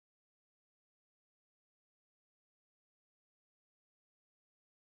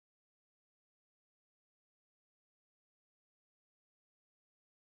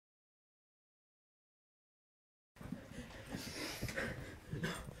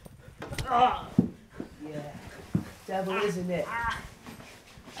Yeah, devil, isn't it?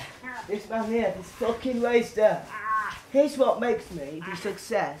 This man here, this fucking waster. Here's what makes me the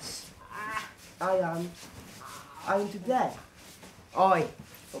success I am today. Oi,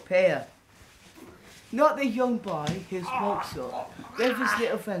 up here. Not the young boy who smokes up with his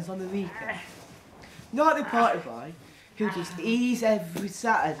little friends on the weekend. Not the party boy who just eats every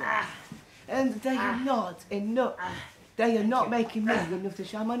Saturday. And they are not enough. They are not making me enough to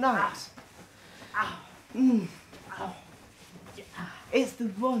share my nights. It's the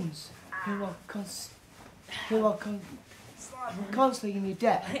ones who are constantly in your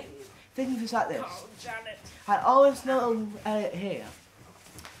debt. Think of it like this. I always know here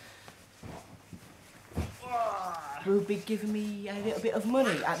who will be giving me a little bit of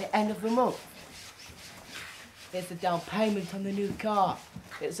money at the end of the month. It's the down payment on the new car.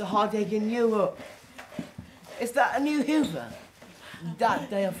 It's a holiday in Europe. Is that a new Hoover that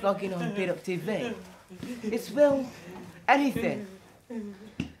they are vlogging on Beat Up TV? It's well, anything.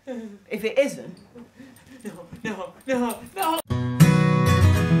 If it isn't, no.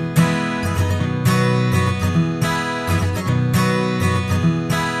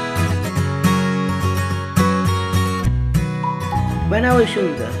 When I was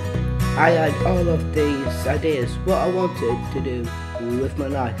younger, I had all of these ideas, what I wanted to do with my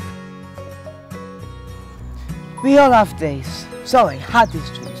life. We all have these. Sorry, had these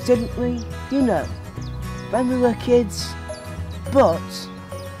dreams, didn't we? You know, when we were kids. But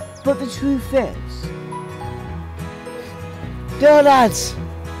the truth is, no lads,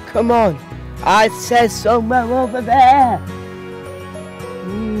 come on, I said somewhere over there.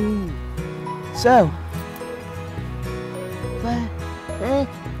 So,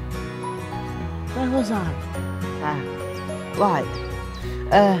 where was I? Right.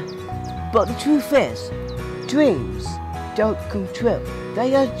 But the truth is, dreams don't come true.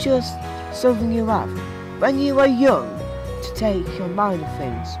 They are just something you have when you are young to take your mind of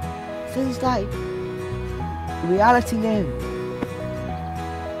things. Things like reality now.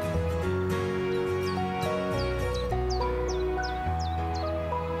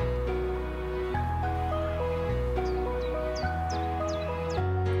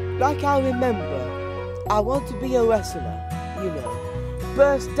 Like I remember, I want to be a wrestler, you know.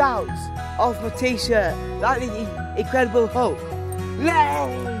 Burst out of my t-shirt like the Incredible Hulk. Lay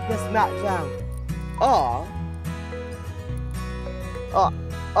the smackdown. Or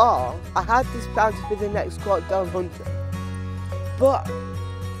I had this plan to be the next squat down hunter. But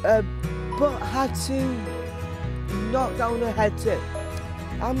had to knock down her head too.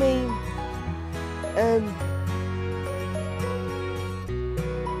 I mean,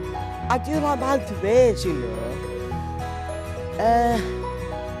 I do like my hand to raise, you know.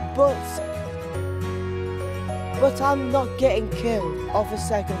 But I'm not getting killed off the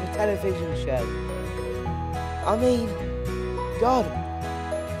sake of a television show. I mean, God,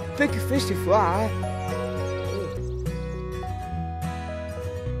 bigger fish to fry.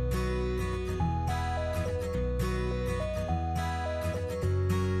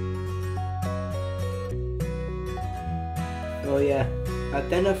 Oh yeah.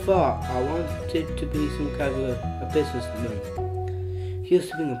 Then I thought I wanted to be some kind of a businessman. He used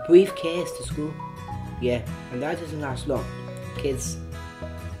to bring a briefcase to school. Yeah, and that doesn't last long. Kids,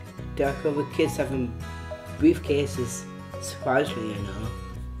 there are other kids having briefcases, surprisingly, you know.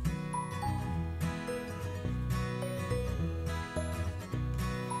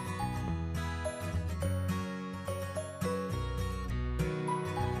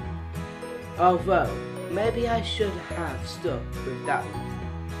 Although, maybe I should have stuck with that one.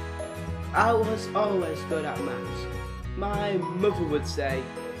 I was always good at maths. My mother would say,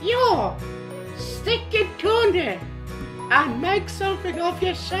 "Yo, stick it to it and make something of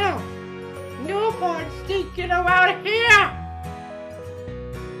yourself. No more stinking around here."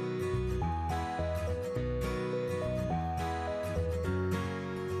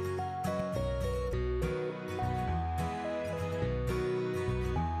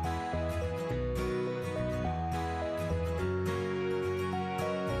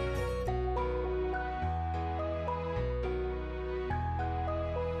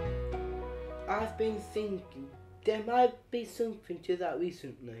 I've been thinking there might be something to that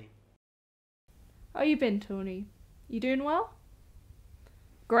recently. How you been, Tony? You doing well?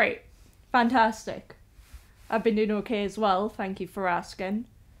 Great. Fantastic. I've been doing okay as well, thank you for asking.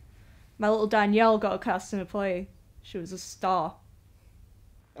 My little Danielle got a cast in a play. She was a star.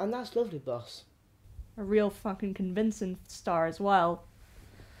 And that's lovely, boss. A real fucking convincing star as well.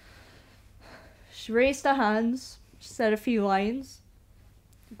 She raised her hands, she said a few lines.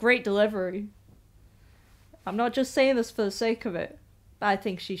 Great delivery. I'm not just saying this for the sake of it. But I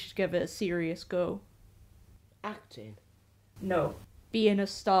think she should give it a serious go. Acting? No, being a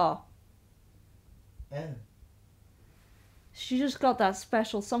star. Oh. She just got that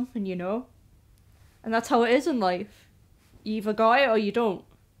special something, you know? And that's how it is in life. You either got it or you don't.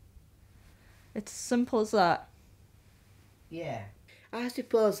 It's as simple as that. Yeah. I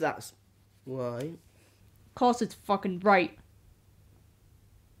suppose that's right. Of course it's fucking right.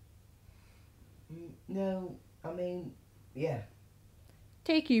 No, I mean, yeah.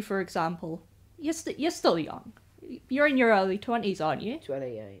 Take you, for example. You're still young. You're in your early 20s, aren't you?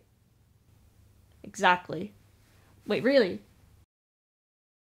 28. Exactly. Wait, really?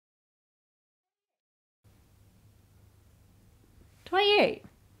 "28?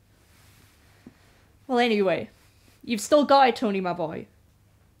 Well, anyway, you've still got it, Tony, my boy.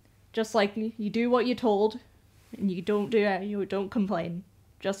 Just like you do what you're told, and you don't complain.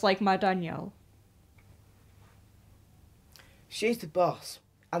 Just like my Danielle. She's the boss,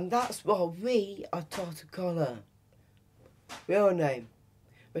 and that's what we are taught to call her. Real name,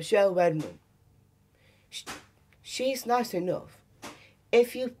 Michelle Redmond. She's nice enough.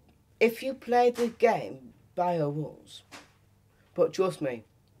 If you play the game by her rules. But trust me,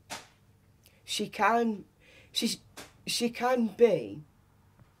 she can be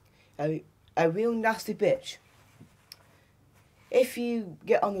a real nasty bitch if you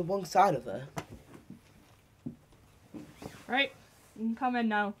get on the wrong side of her. Right, you can come in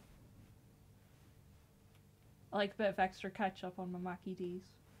now. I like a bit of extra ketchup on my Mackie D's.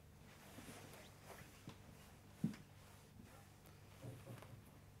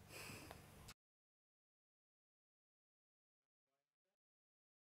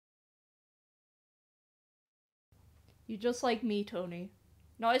 You're just like me, Tony.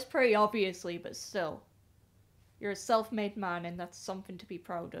 Not as pretty, obviously, but still. You're a self-made man, and that's something to be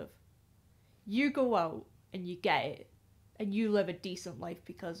proud of. You go out, and you get it. And you live a decent life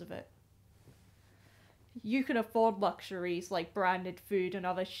because of it. You can afford luxuries like branded food and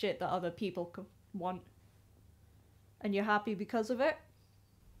other shit that other people want. And you're happy because of it?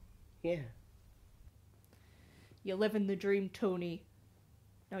 Yeah. You're living the dream, Tony.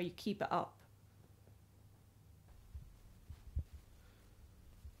 Now you keep it up.